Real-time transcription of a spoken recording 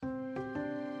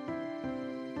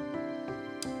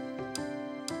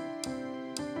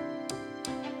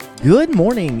Good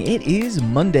morning. It is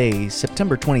Monday,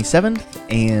 September 27th,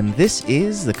 and this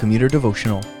is the Commuter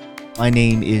Devotional. My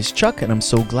name is Chuck, and I'm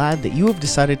so glad that you have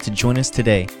decided to join us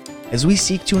today as we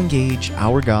seek to engage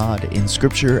our God in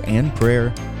Scripture and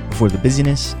prayer before the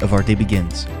busyness of our day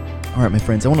begins. All right, my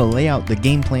friends, I want to lay out the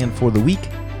game plan for the week.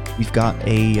 We've got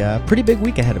a pretty big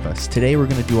week ahead of us. Today, we're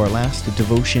going to do our last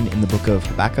devotion in the book of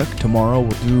Habakkuk. Tomorrow,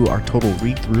 we'll do our total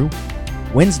read-through.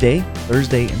 Wednesday,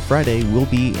 Thursday, and Friday will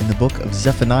be in the book of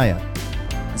Zephaniah.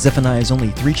 Zephaniah is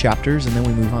only 3 chapters, and then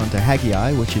we move on to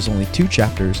Haggai, which is only 2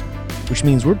 chapters, which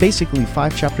means we're basically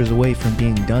 5 chapters away from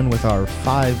being done with our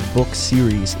 5-book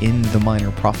series in the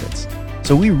Minor Prophets.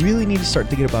 So we really need to start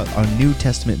thinking about our New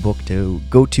Testament book to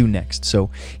go to next.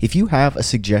 So if you have a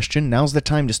suggestion, now's the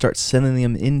time to start sending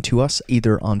them in to us,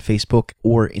 either on Facebook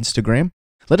or Instagram.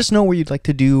 Let us know where you'd like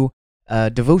to do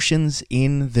devotions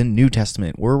in the New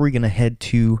Testament. Where are we going to head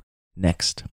to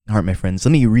next? All right, my friends,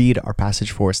 let me read our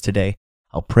passage for us today.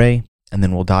 I'll pray, and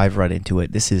then we'll dive right into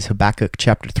it. This is Habakkuk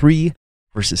chapter 3,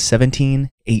 verses 17,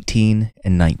 18,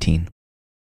 and 19.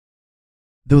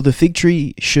 Though the fig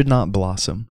tree should not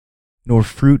blossom, nor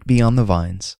fruit be on the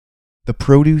vines, the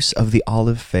produce of the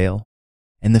olive fail,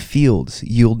 and the fields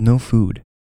yield no food,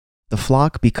 the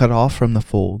flock be cut off from the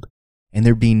fold, and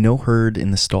there be no herd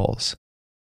in the stalls.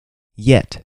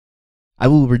 Yet I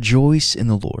will rejoice in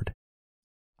the Lord.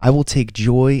 I will take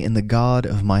joy in the God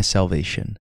of my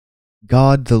salvation.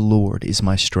 God the Lord is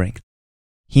my strength.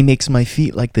 He makes my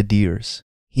feet like the deer's.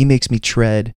 He makes me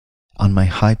tread on my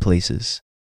high places.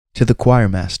 To the choir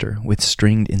master with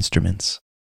stringed instruments.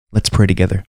 Let's pray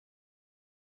together.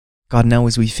 God, now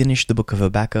as we finish the book of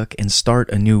Habakkuk and start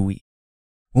a new week,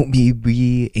 won't we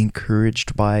be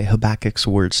encouraged by Habakkuk's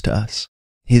words to us,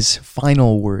 his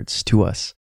final words to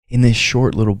us in this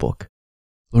short little book?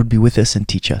 Lord, be with us and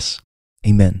teach us.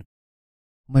 Amen.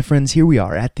 My friends, here we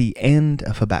are at the end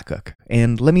of Habakkuk,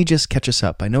 and let me just catch us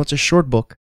up. I know it's a short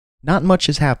book, not much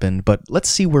has happened, but let's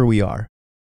see where we are.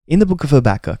 In the book of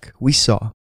Habakkuk, we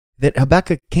saw that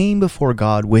Habakkuk came before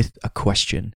God with a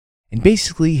question, and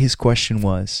basically his question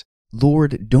was,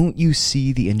 Lord, don't you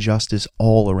see the injustice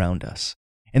all around us?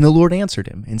 And the Lord answered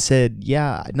him and said,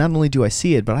 yeah, not only do I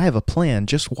see it, but I have a plan.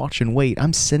 Just watch and wait.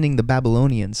 I'm sending the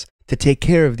Babylonians to take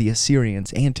care of the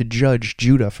Assyrians and to judge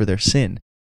Judah for their sin.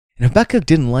 And Habakkuk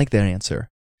didn't like that answer.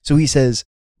 So he says,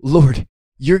 Lord,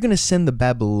 you're going to send the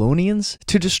Babylonians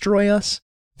to destroy us?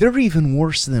 They're even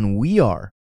worse than we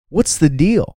are. What's the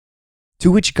deal?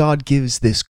 To which God gives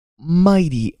this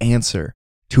mighty answer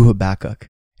to Habakkuk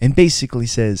and basically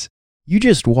says, you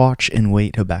just watch and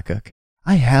wait, Habakkuk.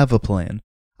 I have a plan.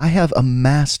 I have a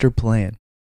master plan.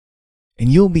 And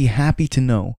you'll be happy to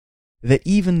know that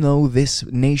even though this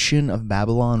nation of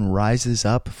Babylon rises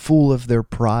up full of their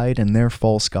pride and their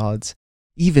false gods,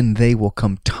 even they will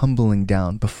come tumbling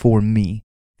down before me,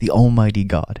 the Almighty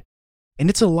God. And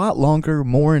it's a lot longer,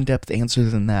 more in-depth answer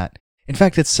than that. In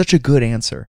fact, it's such a good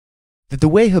answer that the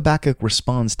way Habakkuk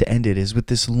responds to end it is with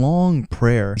this long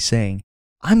prayer saying,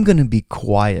 I'm going to be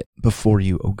quiet before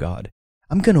you, O God.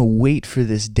 I'm going to wait for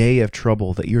this day of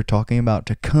trouble that you're talking about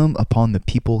to come upon the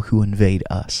people who invade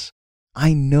us.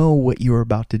 I know what you're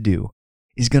about to do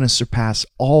is going to surpass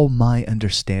all my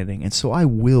understanding, and so I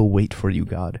will wait for you,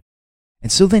 God. And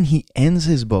so then he ends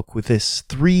his book with this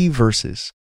 3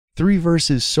 verses. 3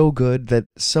 verses so good that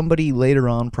somebody later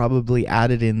on probably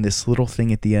added in this little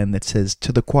thing at the end that says,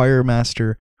 to the choir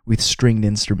master with stringed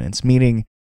instruments, meaning,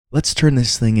 let's turn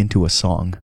this thing into a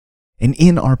song. And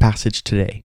in our passage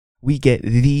today, we get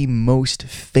the most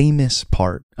famous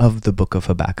part of the book of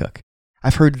Habakkuk.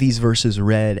 I've heard these verses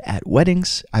read at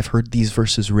weddings. I've heard these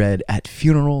verses read at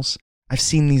funerals. I've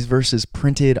seen these verses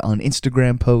printed on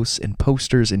Instagram posts and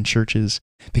posters in churches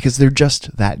because they're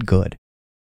just that good.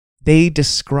 They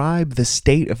describe the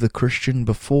state of the Christian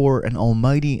before an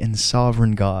almighty and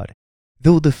sovereign God.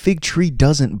 Though the fig tree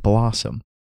doesn't blossom,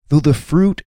 though the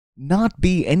fruit not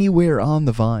be anywhere on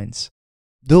the vines,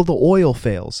 though the oil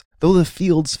fails, though the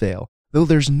fields fail, though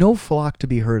there's no flock to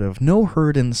be heard of, no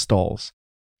herd in the stalls,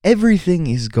 everything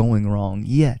is going wrong,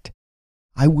 yet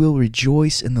I will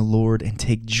rejoice in the Lord and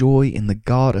take joy in the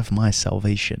God of my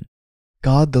salvation.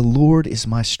 God the Lord is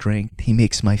my strength. He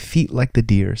makes my feet like the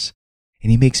deer's,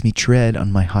 and he makes me tread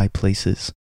on my high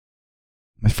places.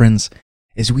 My friends,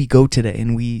 as we go today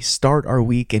and we start our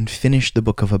week and finish the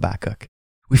book of Habakkuk,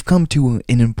 we've come to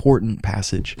an important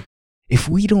passage. If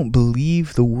we don't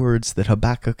believe the words that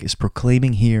Habakkuk is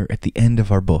proclaiming here at the end of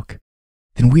our book,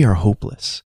 then we are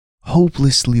hopeless,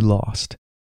 hopelessly lost,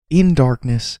 in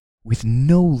darkness, with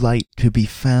no light to be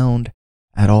found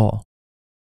at all.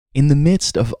 In the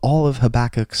midst of all of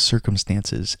Habakkuk's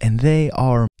circumstances, and they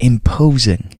are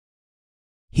imposing,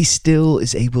 he still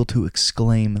is able to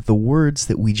exclaim the words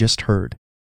that we just heard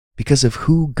because of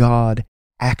who God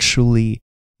actually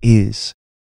is.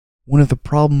 One of the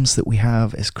problems that we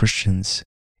have as Christians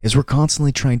is we're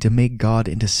constantly trying to make God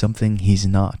into something he's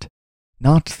not.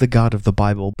 Not the God of the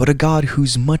Bible, but a God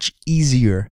who's much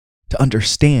easier to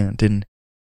understand and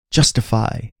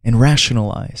justify and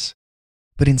rationalize.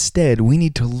 But instead, we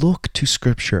need to look to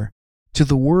Scripture, to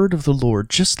the word of the Lord,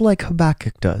 just like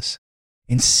Habakkuk does,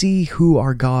 and see who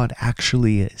our God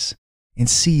actually is, and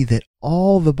see that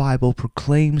all the Bible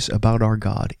proclaims about our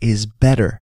God is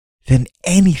better than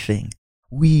anything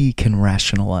we can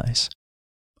rationalize.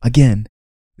 Again,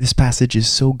 this passage is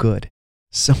so good.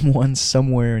 Someone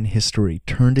somewhere in history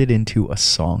turned it into a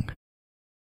song.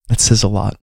 That says a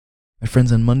lot. My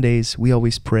friends, on Mondays, we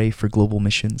always pray for global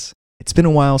missions. It's been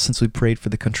a while since we prayed for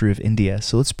the country of India,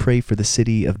 so let's pray for the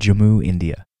city of Jammu,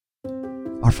 India.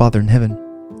 Our Father in heaven,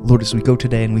 Lord, as we go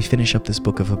today and we finish up this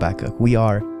book of Habakkuk, we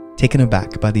are taken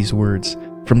aback by these words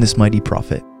from this mighty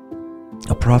prophet.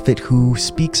 A prophet who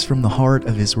speaks from the heart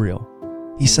of Israel.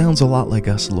 He sounds a lot like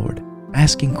us, Lord,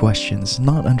 asking questions,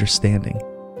 not understanding,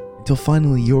 until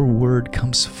finally your word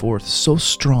comes forth so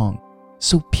strong,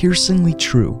 so piercingly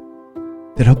true,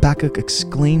 that Habakkuk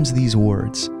exclaims these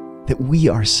words that we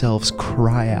ourselves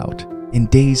cry out in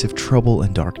days of trouble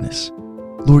and darkness.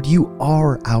 Lord, you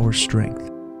are our strength.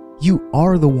 You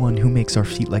are the one who makes our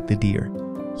feet like the deer.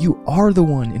 You are the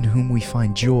one in whom we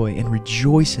find joy and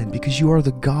rejoice in, because you are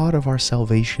the God of our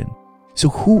salvation. So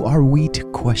who are we to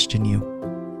question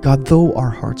you? God, though our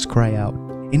hearts cry out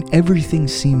and everything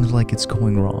seems like it's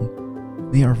going wrong,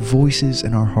 may our voices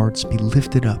and our hearts be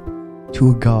lifted up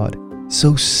to a God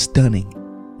so stunning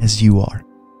as you are.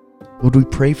 Lord, we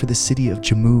pray for the city of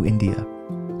Jammu, India.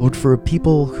 Lord, for a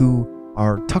people who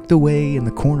are tucked away in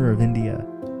the corner of India,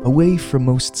 away from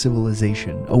most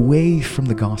civilization, away from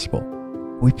the gospel.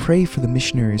 We pray for the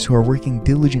missionaries who are working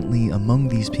diligently among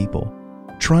these people,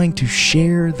 trying to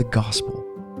share the gospel,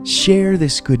 share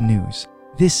this good news,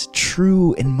 this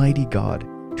true and mighty God,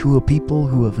 to a people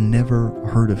who have never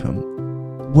heard of him.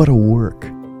 What a work.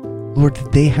 Lord,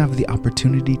 that they have the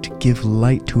opportunity to give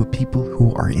light to a people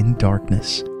who are in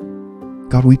darkness.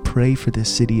 God, we pray for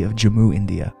this city of Jammu,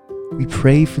 India. We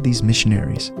pray for these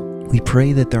missionaries. We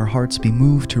pray that their hearts be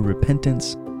moved to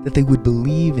repentance, that they would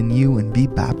believe in you and be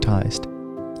baptized,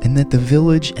 and that the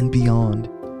village and beyond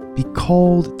be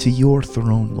called to your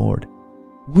throne, Lord.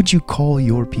 Would you call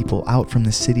your people out from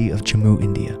the city of Jammu,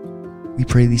 India? We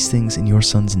pray these things in your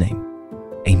Son's name.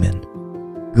 Amen.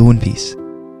 Go in peace.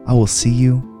 I will see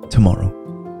you tomorrow.